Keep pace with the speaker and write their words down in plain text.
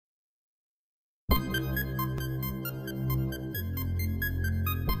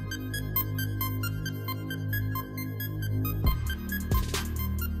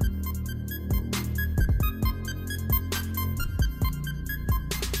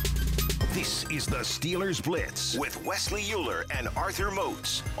This is the Steelers Blitz with Wesley Euler and Arthur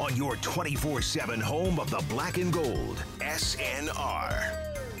Moats on your 24/7 home of the black and gold,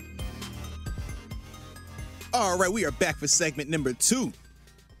 SNR. All right, we are back for segment number 2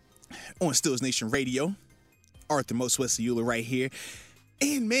 on Steelers Nation Radio. Arthur Moats, Wesley Euler right here.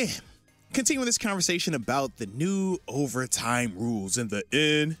 And man, continuing this conversation about the new overtime rules in the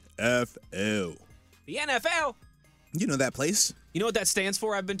NFL. The NFL? You know that place. You know what that stands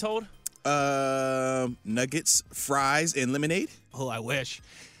for, I've been told? Nuggets, fries, and lemonade. Oh, I wish.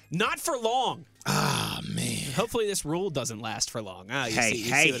 Not for long. Ah, man. Hopefully this rule doesn't last for long. You Hey,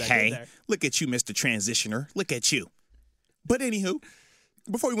 see what I did there. Look at you, Mr. Transitioner. Look at you. But anywho,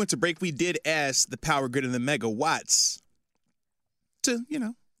 before we went to break, we did ask the Power Grid and the Megawatts to,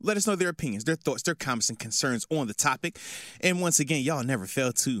 let us know their opinions, their thoughts, their comments, and concerns on the topic. And once again, y'all never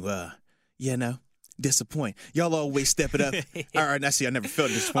fail to, disappoint. Y'all always step it up. All right, I never failed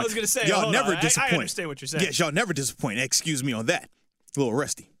to disappoint. I was going to say, y'all never disappoint. I understand what you're saying. Yes, y'all never disappoint. Excuse me on that. A little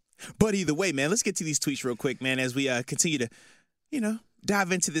rusty. But either way, man, let's get to these tweets real quick, man, as we continue to,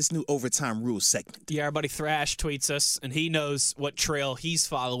 dive into this new overtime rules segment. Yeah, our buddy Thrash tweets us, and he knows what trail he's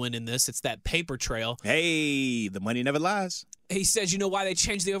following in this. It's that paper trail. Hey, the money never lies. He says, you know why they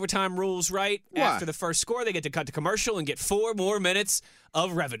changed the overtime rules, right? Why? After the first score, they get to cut to commercial and get 4 more minutes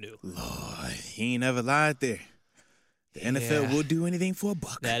of revenue. Lord, he ain't never lied there. The NFL will do anything for a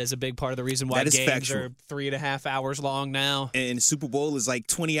buck. That is a big part of the reason why games factual. are 3.5 hours long now. And the Super Bowl is like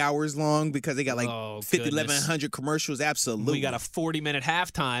 20 hours long because they got like 1,100 commercials. Absolutely. We got a 40-minute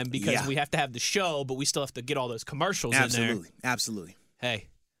halftime because we have to have the show, but we still have to get all those commercials in there. Absolutely. Hey,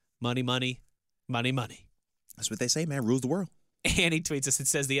 money, money, money, money. That's what they say, man. Rules the world. And he tweets us and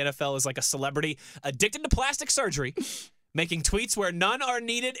says the NFL is like a celebrity addicted to plastic surgery, making tweets where none are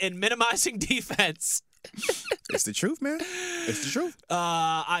needed and minimizing defense. It's the truth, man. It's the truth.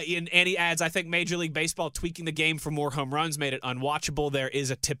 And he adds, I think Major League Baseball tweaking the game for more home runs made it unwatchable. There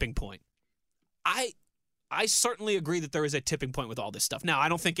is a tipping point. I certainly agree that there is a tipping point with all this stuff. Now, I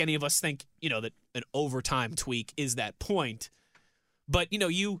don't think any of us think, that an overtime tweak is that point. But,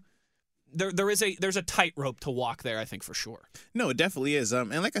 there's a tightrope to walk there, I think, for sure. No, it definitely is. And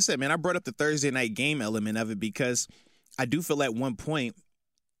like I said, man, I brought up the Thursday night game element of it because I do feel at one point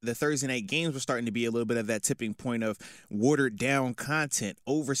the Thursday night games were starting to be a little bit of that tipping point of watered down content,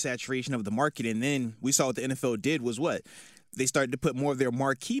 oversaturation of the market. And then we saw what the NFL did was what? They started to put more of their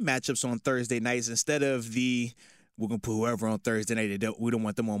marquee matchups on Thursday nights instead of we're going to put whoever on Thursday night. We don't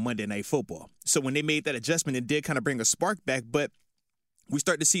want them on Monday Night Football. So when they made that adjustment, it did kind of bring a spark back. But we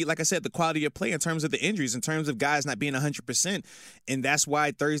start to see, like I said, the quality of play in terms of the injuries, in terms of guys not being 100%. And that's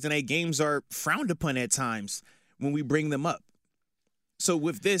why Thursday night games are frowned upon at times when we bring them up. So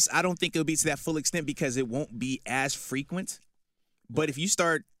with this, I don't think it'll be to that full extent because it won't be as frequent. But if you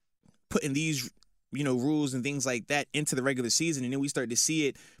start putting these, rules and things like that into the regular season, and then we start to see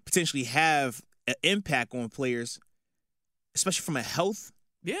it potentially have an impact on players, especially from a health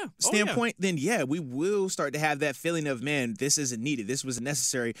standpoint, then we will start to have that feeling of, man, this isn't needed. This was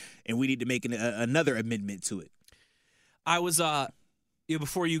necessary, and we need to make another amendment to it. I was,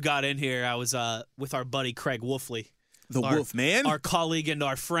 before you got in here, I was with our buddy Craig Wolfley. Wolf man, our colleague and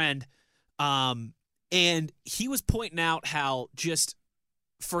our friend, and he was pointing out how just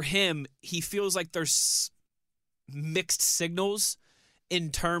for him, he feels like there's mixed signals in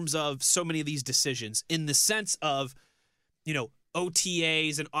terms of so many of these decisions, in the sense of,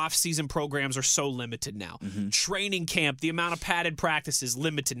 OTAs and off-season programs are so limited now. Mm-hmm. Training camp, the amount of padded practice is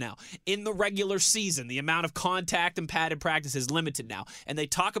limited now. In the regular season, the amount of contact and padded practice is limited now. And they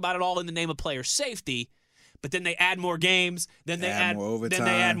talk about it all in the name of player safety. But then they add more games, then they add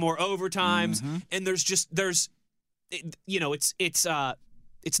more overtimes, and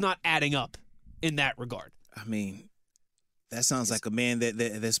it's not adding up in that regard. I mean, that sounds like a man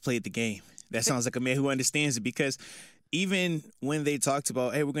that's played the game. That sounds like a man who understands it, because even when they talked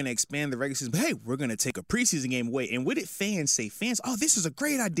about, hey, we're going to expand the regular season, but hey, we're going to take a preseason game away, and what did fans say? Fans, oh, this is a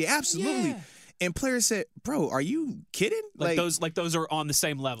great idea, absolutely. Yeah. And players said, bro, are you kidding? Like those are on the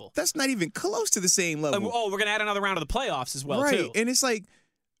same level. That's not even close to the same level. We're going to add another round of the playoffs as well, too. And it's like,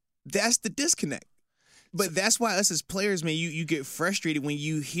 that's the disconnect. But that's why us as players, man, you get frustrated when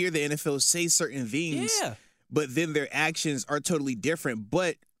you hear the NFL say certain things, but then their actions are totally different.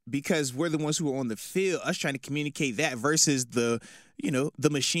 But because we're the ones who are on the field, us trying to communicate that versus the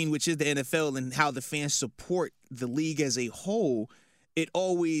machine, which is the NFL, and how the fans support the league as a whole, it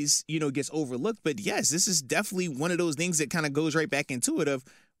always, gets overlooked. But yes, this is definitely one of those things that kind of goes right back into it of,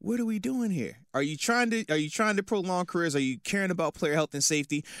 what are we doing here? Are you trying to prolong careers? Are you caring about player health and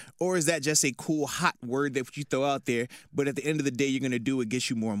safety? Or is that just a cool hot word that you throw out there, but at the end of the day, you're going to do what gets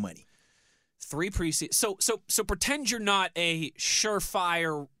you more money? 3 preseason. So pretend you're not a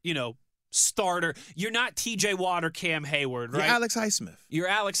surefire, starter. You're not T.J. Watt or Cam Hayward, right? You're Alex Highsmith. You're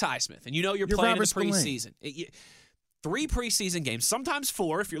Alex Highsmith, and you're playing Robert in the preseason. 3 preseason games, sometimes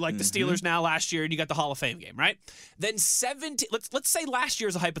 4 if you're like the Steelers now last year and you got the Hall of Fame game, right? Then 17. Let's say last year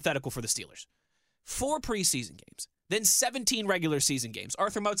is a hypothetical for the Steelers. 4 preseason games, then 17 regular season games.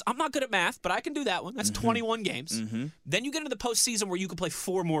 Arthur Motes, I'm not good at math, but I can do that one. That's 21 games. Then you get into the postseason where you can play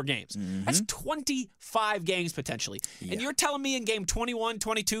 4 more games. That's 25 games potentially. Yeah. And you're telling me in game 21,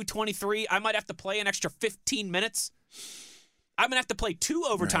 22, 23, I might have to play an extra 15 minutes? I'm going to have to play 2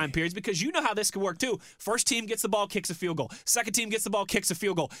 overtime periods because you know how this can work too. First team gets the ball, kicks a field goal. Second team gets the ball, kicks a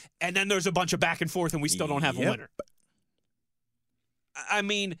field goal. And then there's a bunch of back and forth and we still don't have a winner. I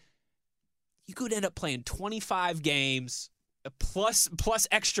mean, you could end up playing 25 games plus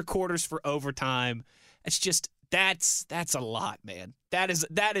extra quarters for overtime. It's just that's a lot, man. That is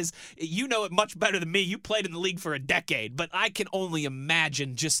you know it much better than me. You played in the league for a decade, but I can only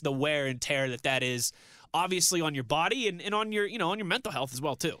imagine just the wear and tear that is obviously on your body and on your on your mental health as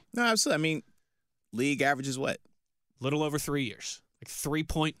well too. No, absolutely. I mean, league average is what? Little over 3 years. Like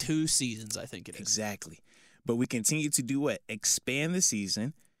 3.2 seasons, I think it is. Exactly. But we continue to do what? Expand the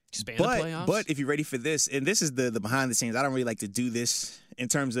season. Expand the playoffs. But if you're ready for this, and this is the behind the scenes, I don't really like to do this in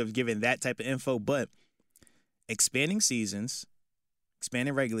terms of giving that type of info, but expanding seasons,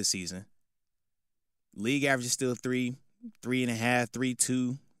 expanding regular season, league average is still 3.5,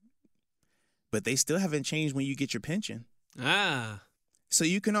 3.2, but they still haven't changed when you get your pension. So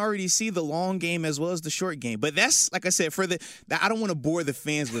you can already see the long game as well as the short game. But that's, like I said, I don't want to bore the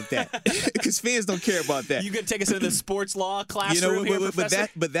fans with that because fans don't care about that. You could take us into the sports law classroom here, Professor?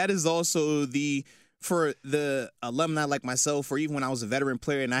 But that is also for the alumni like myself, or even when I was a veteran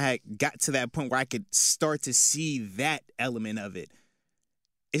player and I had got to that point where I could start to see that element of it.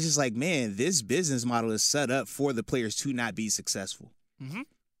 It's just like, man, this business model is set up for the players to not be successful.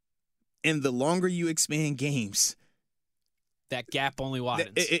 And the longer you expand games, that gap only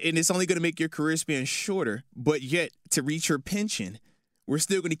widens. And it's only going to make your career span shorter, but yet to reach your pension, we're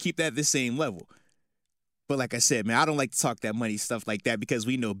still going to keep that at the same level. But like I said, man, I don't like to talk that money stuff like that because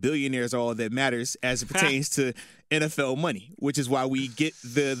we know billionaires are all that matters as it pertains to NFL money, which is why we get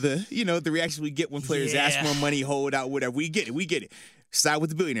the reaction we get when players ask for money, hold out, whatever. We get it. Side with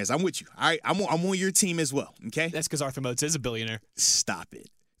the billionaires. I'm with you. All right, I'm on your team as well, okay? That's because Arthur Motes is a billionaire. Stop it.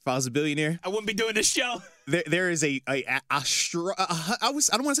 If I was a billionaire, I wouldn't be doing this show. There is I don't want to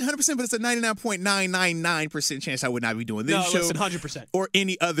say 100%, but it's a 99.999% chance I would not be doing this show. Listen, 100%. Or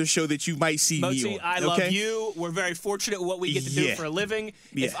any other show that you might see me on. I love you. We're very fortunate with what we get to do for a living.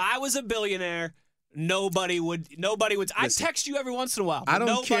 Yeah. If I was a billionaire, nobody would. I text you every once in a while, but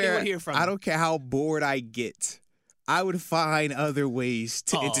nobody would hear from me. I don't care how bored I get. I would find other ways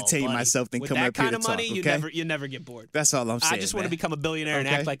to entertain myself than come up here to talk. With that kind of money, you never get bored. That's all I'm saying. I just want to become a billionaire and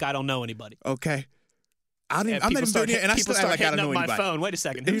act like I don't know anybody. Okay. I'm not a billionaire, and I still act like I don't know anybody. My phone. Wait a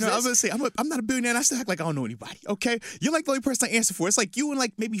second. Who's this? I was going to say, I'm not a billionaire, and I still act like I don't know anybody. Okay? You're like the only person I answer for. It's like you and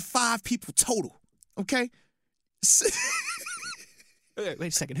like maybe 5 people total. Okay? Wait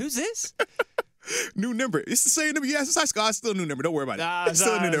a second. Who's this? New number. It's the same number. Yes, it's high school. It's still a new number. Don't worry about it. It's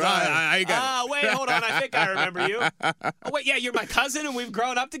still a new number. I got it. Wait, hold on. I think I remember you. Oh, wait, yeah, you're my cousin and we've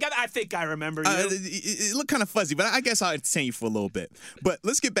grown up together. I think I remember you. It looked kind of fuzzy, but I guess I'll entertain you for a little bit. But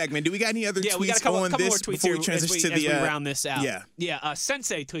let's get back, man. Do we got any other tweets we got a couple on more this tweets before we transition to as we round this out? Yeah.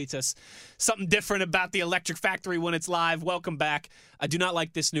 Sensei tweets us something different about the Electric Factory when it's live. Welcome back. I do not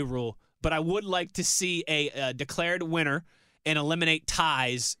like this new rule, but I would like to see a declared winner and eliminate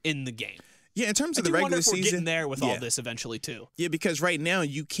ties in the game. Yeah, in terms of the regular season. We're getting there with all this eventually, too. Yeah, because right now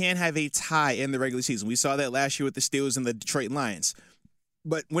you can't have a tie in the regular season. We saw that last year with the Steelers and the Detroit Lions.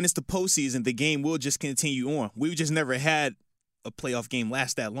 But when it's the postseason, the game will just continue on. We've just never had a playoff game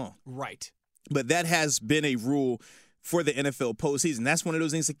last that long. Right. But that has been a rule for the NFL postseason. That's one of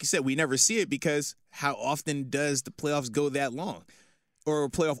those things, like you said, we never see it because how often does the playoffs go that long? Or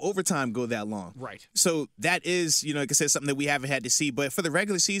playoff overtime go that long? Right. So that is, like I said, something that we haven't had to see. But for the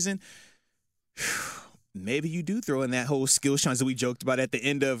regular season, maybe you do throw in that whole skill challenge that we joked about at the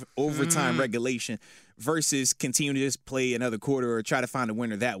end of overtime regulation versus continue to just play another quarter or try to find a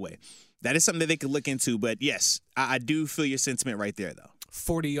winner that way. That is something that they could look into. But, yes, I do feel your sentiment right there, though.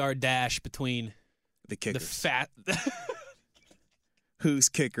 40-yard dash between the kickers. Whose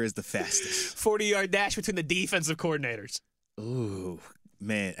kicker is the fastest? 40-yard dash between the defensive coordinators. Ooh,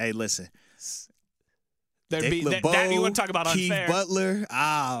 man. Hey, listen. Dick LeBeau, you want to talk about unfair. Keith Butler.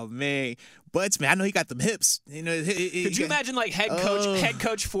 Oh, man. Butts, man, I know he got them hips. Could you imagine like head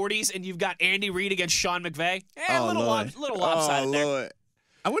coach 40s and you've got Andy Reid against Sean McVay? A little lopsided there. Lord.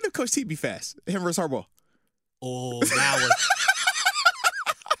 I wonder if Coach T be fast. Him versus Harbaugh. Oh, now we're...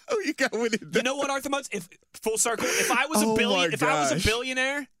 Oh, you got with it. You know what, Arthur Motes? If full circle, if I was a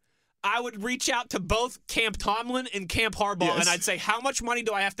billionaire, I would reach out to both Camp Tomlin and Camp Harbaugh, and I'd say, how much money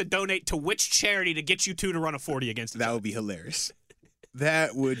do I have to donate to which charity to get you two to run a 40 against each other? That would be hilarious.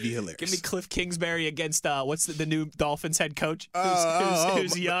 That would be hilarious. Give me Cliff Kingsbury against what's the new Dolphins head coach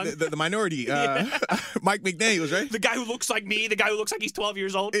who's young? The minority. Mike McDaniels, right? The guy who looks like me, the guy who looks like he's 12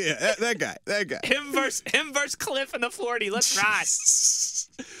 years old. Yeah, that guy. Him versus Cliff in the 40. Let's ride.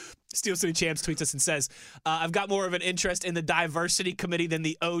 Steel City Champs tweets us and says, I've got more of an interest in the diversity committee than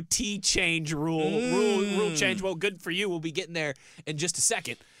the OT change rule change. Well, good for you. We'll be getting there in just a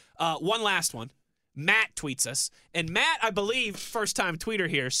second. One last one. Matt tweets us. And Matt, I believe, first-time tweeter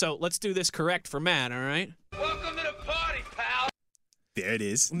here. So let's do this correct for Matt, all right? Welcome to the party, pal. There it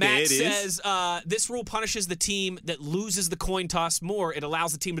is. Matt says, this rule punishes the team that loses the coin toss more. It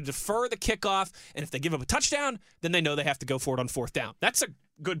allows the team to defer the kickoff, and if they give up a touchdown, then they know they have to go for it on fourth down. That's a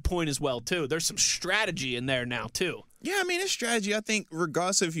good point as well, too. There's some strategy in there now, too. Yeah, I mean, it's strategy, I think,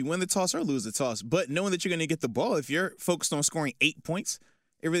 regardless of if you win the toss or lose the toss. But knowing that you're going to get the ball, if you're focused on scoring 8 points,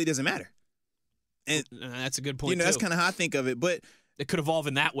 it really doesn't matter. And that's a good point, too. That's kind of how I think of it. But it could evolve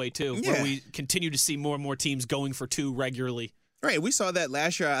in that way, too, where we continue to see more and more teams going for two regularly. Right, we saw that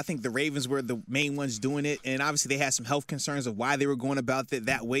last year. I think the Ravens were the main ones doing it, and obviously they had some health concerns of why they were going about it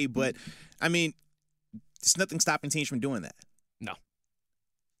that way. But, I mean, there's nothing stopping teams from doing that. No.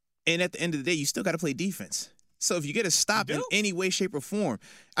 And at the end of the day, you still got to play defense. So if you get a stop in any way, shape, or form,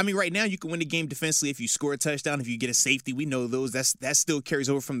 I mean, right now you can win the game defensively if you score a touchdown, if you get a safety. We know those. That still carries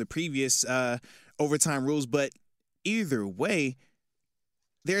over from the previous overtime rules. But either way,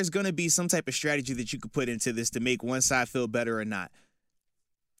 there's going to be some type of strategy that you could put into this to make one side feel better or not.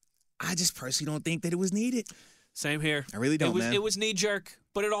 I just personally don't think that it was needed. Same here. I really don't, man. It was knee-jerk,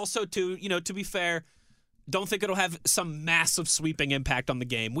 but it also, too, to be fair, don't think it'll have some massive sweeping impact on the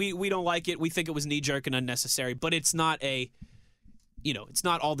game. We don't like it. We think it was knee-jerk and unnecessary, but it's not it's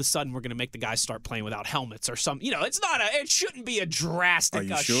not all of a sudden we're going to make the guys start playing without helmets or some, it shouldn't be a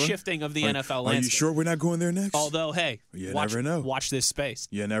drastic shifting of the NFL landscape. Are you sure we're not going there next? Although, hey, you never know. Watch this space.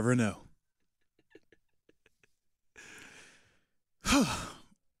 You never know.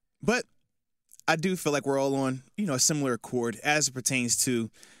 But I do feel like we're all on, a similar accord as it pertains to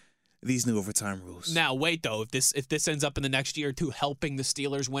these new overtime rules. Now, wait, though. If this ends up in the next year or two helping the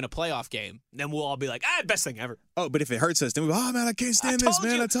Steelers win a playoff game, then we'll all be like, best thing ever. Oh, but if it hurts us, then we'll man, I can't stand this,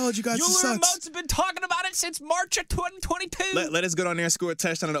 man. I told you guys it sucks. Moats have been talking about it since March of 2022. Let us go down there and score a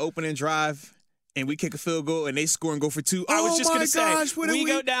touchdown on the opening drive, and we kick a field goal, and they score and go for two. I was just going to say, we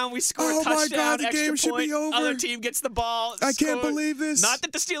go down, we score a touchdown, my God, the extra game should point, be over. Other team gets the ball. I can't believe this. Not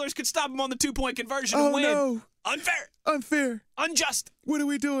that the Steelers could stop them on the 2-point conversion and win. No. Unfair. Unjust. What are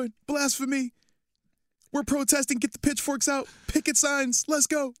we doing? Blasphemy. We're protesting. Get the pitchforks out. Picket signs. Let's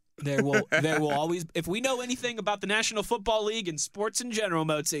go. There will always, if we know anything about the National Football League and sports in general,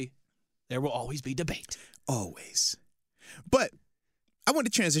 Mozi, there will always be debate. Always. But I want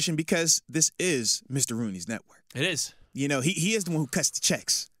to transition because this is Mr. Rooney's network. It is. He is the one who cuts the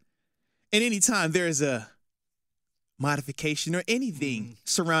checks. And anytime there is a modification or anything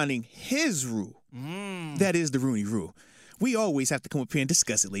surrounding his rule, that is the Rooney rule. We always have to come up here and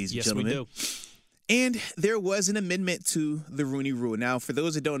discuss it, ladies and gentlemen. Yes, we do. And there was an amendment to the Rooney Rule. Now, for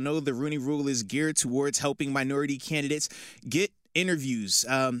those that don't know, the Rooney Rule is geared towards helping minority candidates get interviews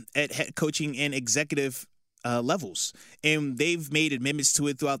at head coaching and executive levels. And they've made amendments to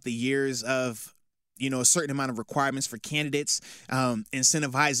it throughout the years of, a certain amount of requirements for candidates,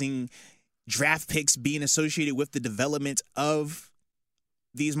 incentivizing draft picks being associated with the development of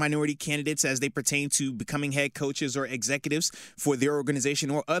these minority candidates as they pertain to becoming head coaches or executives for their organization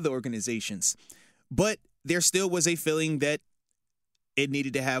or other organizations. But there still was a feeling that it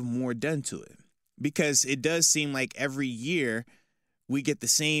needed to have more done to it, because it does seem like every year we get the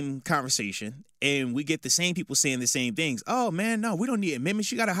same conversation and we get the same people saying the same things. Oh, man, no, we don't need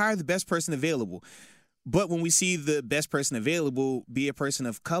amendments. You got to hire the best person available. But when we see the best person available be a person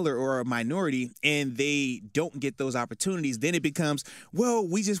of color or a minority and they don't get those opportunities, then it becomes, well,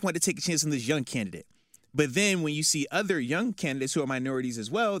 we just want to take a chance on this young candidate. But then when you see other young candidates who are minorities as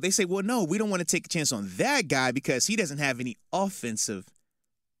well, they say, well, no, we don't want to take a chance on that guy because he doesn't have any offensive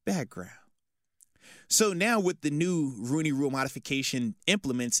background. So now what the new Rooney Rule modification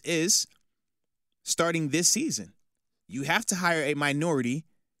implements is, starting this season, you have to hire a minority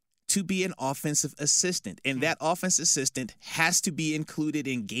to be an offensive assistant. And that offensive assistant has to be included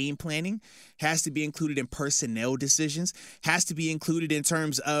in game planning, has to be included in personnel decisions, has to be included in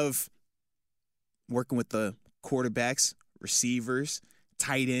terms of working with the quarterbacks, receivers,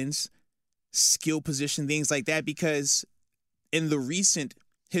 tight ends, skill position, things like that, because in the recent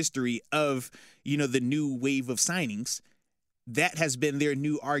history of, the new wave of signings, that has been their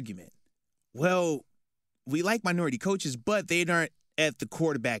new argument. Well, we like minority coaches, but they aren't at the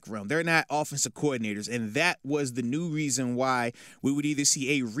quarterback realm. They're not offensive coordinators. And that was the new reason why we would either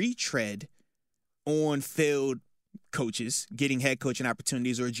see a retread on failed coaches getting head coaching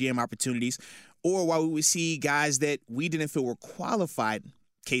opportunities or GM opportunities, or why we would see guys that we didn't feel were qualified,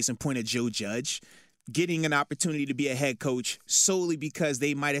 case in point of Joe Judge, getting an opportunity to be a head coach solely because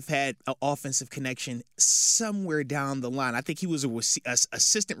they might have had an offensive connection somewhere down the line. I think he was a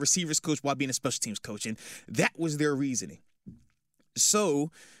assistant receivers coach while being a special teams coach, and that was their reasoning.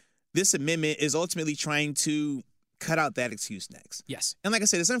 So this amendment is ultimately trying to cut out that excuse next. Yes. And like I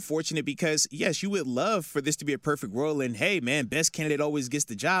said, it's unfortunate because, yes, you would love for this to be a perfect world and, hey, man, best candidate always gets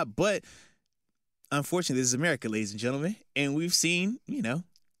the job. But unfortunately, this is America, ladies and gentlemen. And we've seen,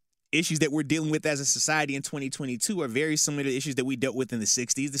 issues that we're dealing with as a society in 2022 are very similar to issues that we dealt with in the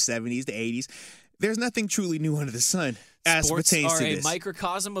 60s, the 70s, the 80s. There's nothing truly new under the sun as pertains to this. Sports are a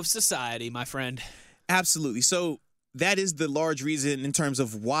microcosm of society, my friend. Absolutely. So that is the large reason in terms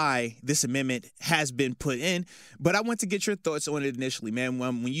of why this amendment has been put in. But I want to get your thoughts on it initially, man.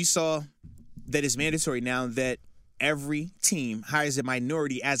 When you saw that it's mandatory now that every team hires a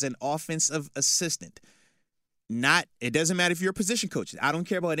minority as an offensive assistant, it doesn't matter if you're a position coach. I don't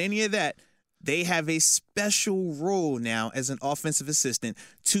care about any of that. They have a special role now as an offensive assistant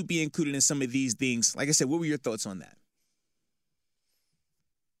to be included in some of these things. Like I said, what were your thoughts on that?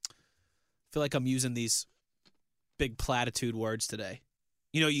 I feel like I'm using these big platitude words today.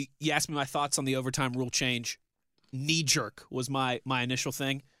 You asked me my thoughts on the overtime rule change. Knee jerk was my initial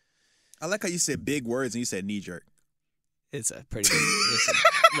thing. I like how you said big words and you said knee jerk. It's a pretty big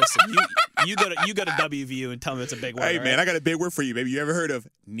listen, you go to WVU and tell me it's a big word. Hey, man, right? I got a big word for you, baby. You ever heard of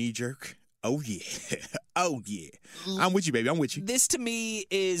knee jerk? Oh, yeah. Oh, yeah. I'm with you, baby. I'm with you. This, to me,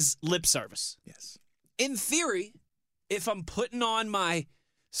 is lip service. Yes. In theory, if I'm putting on my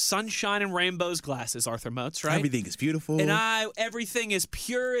sunshine and rainbows glasses, Arthur Moats, right? Everything is beautiful. And everything is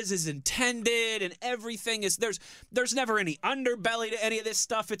pure as is intended, and everything is, there's never any underbelly to any of this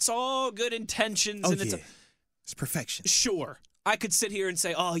stuff. It's all good intentions. Oh, and yeah. It's perfection. Sure. I could sit here and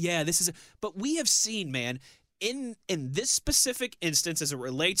say, oh, yeah, this is it. But we have seen, man, in this specific instance as it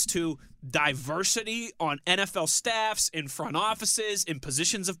relates to diversity on NFL staffs, in front offices, in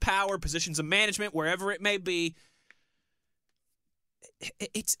positions of power, positions of management, wherever it may be,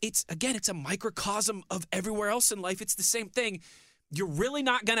 it's a microcosm of everywhere else in life. It's the same thing. You're really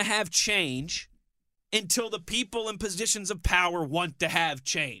not going to have change until the people in positions of power want to have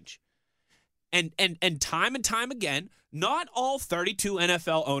change. And time again, not all 32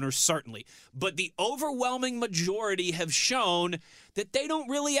 NFL owners, certainly, but the overwhelming majority have shown that they don't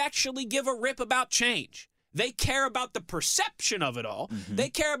really actually give a rip about change. They care about the perception of it all. Mm-hmm. They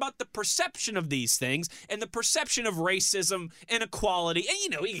care about the perception of these things and the perception of racism, inequality.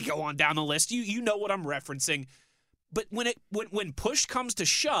 And, you can go on down the list. You know what I'm referencing. But when push comes to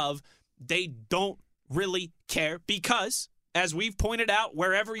shove, they don't really care because, as we've pointed out,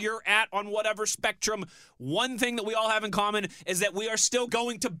 wherever you're at on whatever spectrum, one thing that we all have in common is that we are still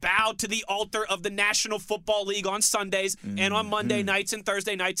going to bow to the altar of the National Football League on Sundays and on Monday nights and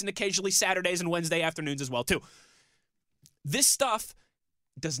Thursday nights and occasionally Saturdays and Wednesday afternoons as well, too. This stuff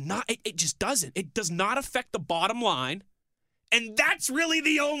does not, it just doesn't. It does not affect the bottom line. And that's really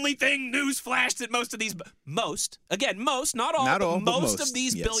the only thing, newsflash, that most, not all, but most of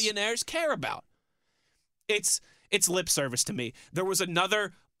these billionaires care about. It's lip service to me. There was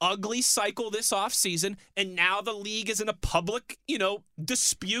another ugly cycle this offseason, and now the league is in a public,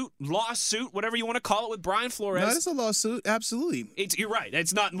 dispute, lawsuit, whatever you want to call it, with Brian Flores. No, it's a lawsuit. Absolutely. You're right.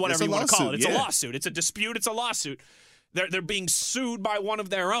 It's not whatever you want to call it. It's a lawsuit. It's a dispute. It's a lawsuit. They're being sued by one of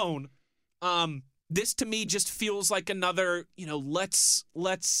their own. This to me just feels like another,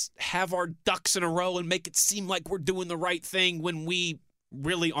 let's have our ducks in a row and make it seem like we're doing the right thing when we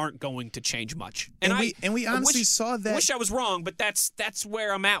really aren't going to change much. And we honestly saw that. I wish I was wrong, but that's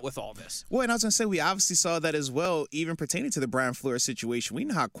where I'm at with all this. Well, and I was going to say, we obviously saw that as well, even pertaining to the Brian Flores situation. We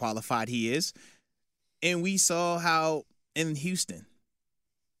know how qualified he is. And we saw how in Houston,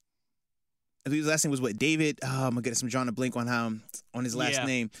 I believe his last name was what? David, oh my goodness, I'm drawing a blank on his last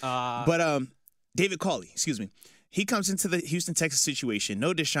name. But David Cawley, excuse me. He comes into the Houston, Texas situation.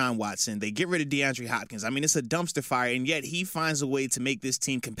 No Deshaun Watson. They get rid of DeAndre Hopkins. I mean, it's a dumpster fire, and yet he finds a way to make this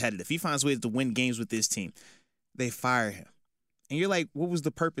team competitive. He finds ways to win games with this team. They fire him. And you're like, what was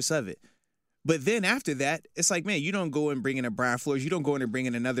the purpose of it? But then after that, it's like, man, you don't go and bring in a Brian Flores. You don't go in and bring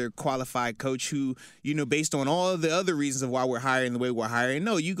in another qualified coach who, based on all the other reasons of why we're hiring the way we're hiring.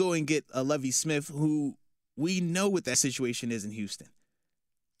 No, you go and get a Lovie Smith who we know what that situation is in Houston.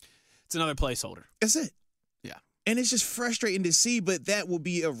 It's another placeholder. That's it. Yeah. And it's just frustrating to see, but that will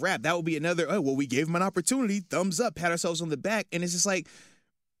be a wrap. That will be another, we gave him an opopportunity. Thumbs up, pat ourselves on the back. And it's just like,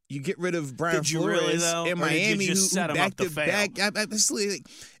 you get rid of Brian Flores in Miami, who back to back.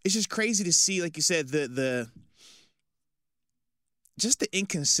 It's just crazy to see, like you said, just the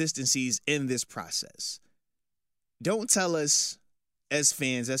inconsistencies in this process. Don't tell us as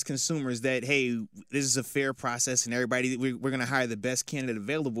fans, as consumers, that, hey, this is a fair process and we're going to hire the best candidate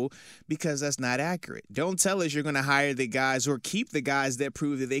available, because that's not accurate. Don't tell us you're going to hire the guys or keep the guys that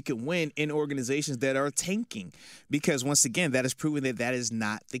prove that they can win in organizations that are tanking, because once again, that is proven that is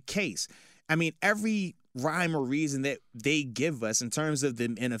not the case. I mean, every rhyme or reason that they give us in terms of the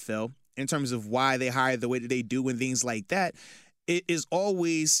NFL, in terms of why they hire the way that they do and things like that, it is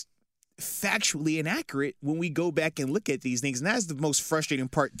always factually inaccurate when we go back and look at these things. And that's the most frustrating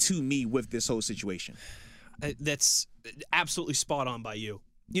part to me with this whole situation. That's absolutely spot on by you.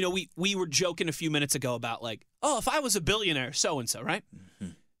 We were joking a few minutes ago about like, if I was a billionaire, so-and-so, right?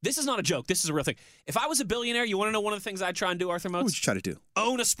 Mm-hmm. This is not a joke. This is a real thing. If I was a billionaire, you want to know one of the things I'd try and do, Arthur Moats? What would you try to do?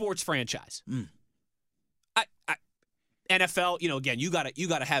 Own a sports franchise. NFL, again, you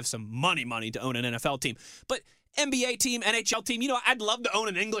gotta have some money to own an NFL team. But NBA team, NHL team, I'd love to own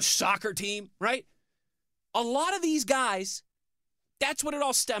an English soccer team, right? A lot of these guys, that's what it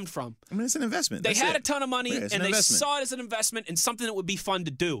all stemmed from. I mean, it's an investment. They had a ton of money, and they saw it as an investment and something that would be fun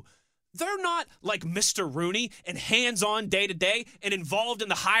to do. They're not like Mr. Rooney and hands-on day-to-day and involved in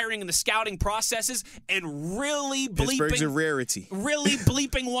the hiring and the scouting processes and really Pittsburgh's a rarity. Really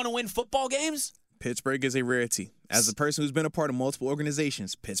bleeping want to win football games. Pittsburgh is a rarity. As a person who's been a part of multiple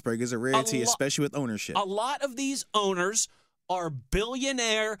organizations, Pittsburgh is a rarity, especially with ownership. A lot of these owners are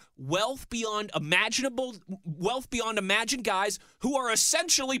billionaire, wealth beyond imagined guys who are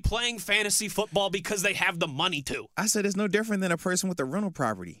essentially playing fantasy football because they have the money to. I said it's no different than a person with a rental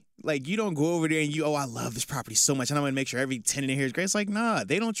property. Like, you don't go over there and I love this property so much, and I'm going to make sure every tenant in here is great. It's like, nah,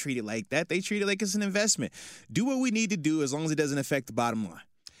 they don't treat it like that. They treat it like it's an investment. Do what we need to do as long as it doesn't affect the bottom line.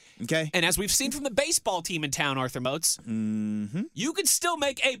 Okay. And as we've seen from the baseball team in town, Arthur Moats, you could still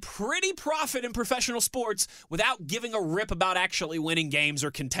make a pretty profit in professional sports without giving a rip about actually winning games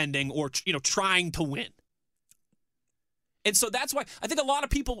or contending or trying to win. And so that's why I think a lot of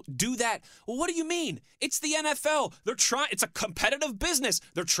people do that. Well, what do you mean? It's the NFL. It's a competitive business.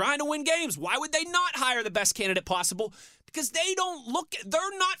 They're trying to win games. Why would they not hire the best candidate possible? Because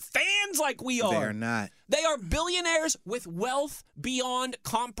they're not fans like we are. They're not. They are billionaires with wealth beyond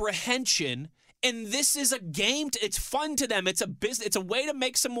comprehension. And this is a game. It's fun to them. It's a business. It's a way to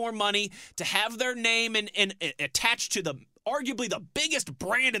make some more money, to have their name and attached to arguably the biggest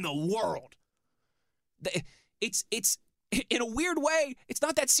brand in the world. It's in a weird way, it's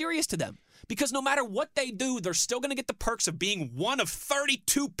not that serious to them. Because no matter what they do, they're still going to get the perks of being one of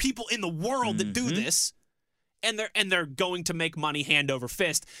 32 people in the world that do this. And they're going to make money hand over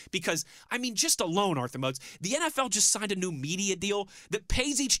fist because, just alone, Arthur Moats, the NFL just signed a new media deal that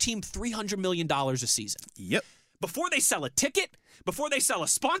pays each team $300 million a season. Yep. Before they sell a ticket, before they sell a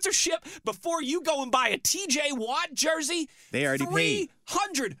sponsorship, before you go and buy a TJ Watt jersey, they already paid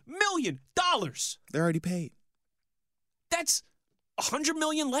 $300 million. They're already paid. That's $100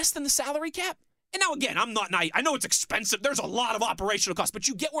 million less than the salary cap. And now, again, I'm not naive. I know it's expensive. There's a lot of operational costs, but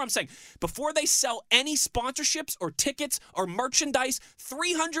you get what I'm saying. Before they sell any sponsorships or tickets or merchandise,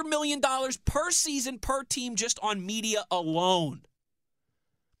 $300 million per season per team just on media alone.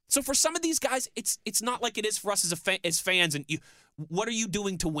 So for some of these guys, it's not like it is for us as fans. And what are you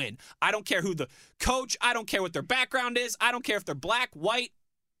doing to win? I don't care who the coach. I don't care what their background is. I don't care if they're black, white,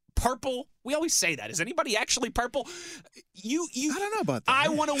 purple. We always say that. Is anybody actually purple? I don't know about that. I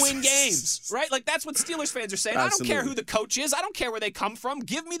want to win games, right? Like, that's what Steelers fans are saying. Absolutely. I don't care who the coach is. I don't care where they come from.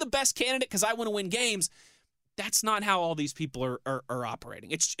 Give me the best candidate because I want to win games. That's not how all these people are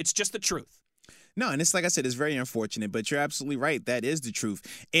operating. It's just the truth. No, and it's like I said, it's very unfortunate, but you're absolutely right. That is the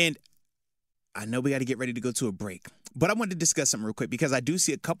truth. And I know we got to get ready to go to a break, but I wanted to discuss something real quick because I do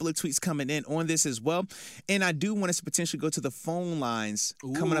see a couple of tweets coming in on this as well, and I do want us to potentially go to the phone lines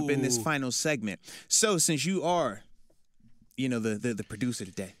coming up in this final segment. So since you are, the producer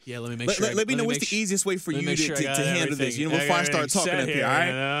today. Yeah, let me make sure. Let me know what's the easiest way for you to handle this. Before I start talking up here, all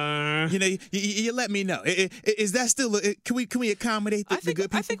right? You let me know. Is that still? Can we accommodate the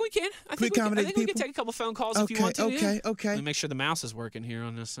good people? I think we can. I think we can take a couple phone calls if you want to. Okay. Let me make sure the mouse is working here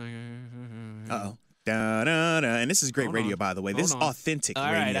on this thing. Uh-oh. Da-da-da. And this is great Hold radio, on. by the way. This is Hold on. authentic All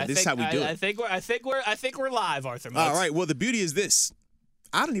radio. right, This is how we do it. I think we're live, Arthur. Moats. All right. Well, the beauty is this.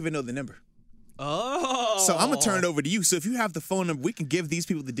 I don't even know the number. Oh. So I'm going to turn it over to you. So if you have the phone number, we can give these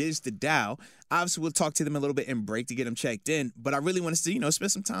people the digits to dial. Obviously, we'll talk to them a little bit in break to get them checked in. But I really want us to,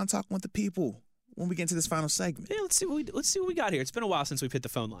 spend some time talking with the people when we get into this final segment. Yeah, let's see what we got here. It's been a while since we've hit the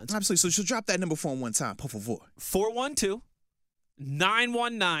phone lines. Absolutely. So she'll drop that number for him one time, por favor.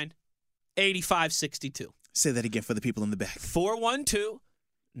 412-919-8562. Say that again for the people in the back.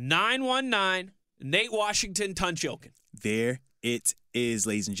 412-919 Nate Washington Tunchokin. There it is,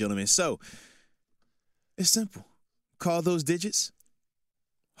 ladies and gentlemen. So it's simple. Call those digits.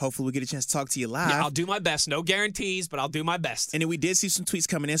 Hopefully we'll get a chance to talk to you live. Yeah, I'll do my best. No guarantees, but I'll do my best. And then we did see some tweets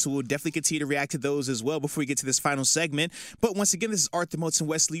coming in, so we'll definitely continue to react to those as well before we get to this final segment. But once again, this is Arthur Moats and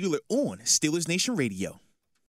Wesley Euler on Steelers Nation Radio.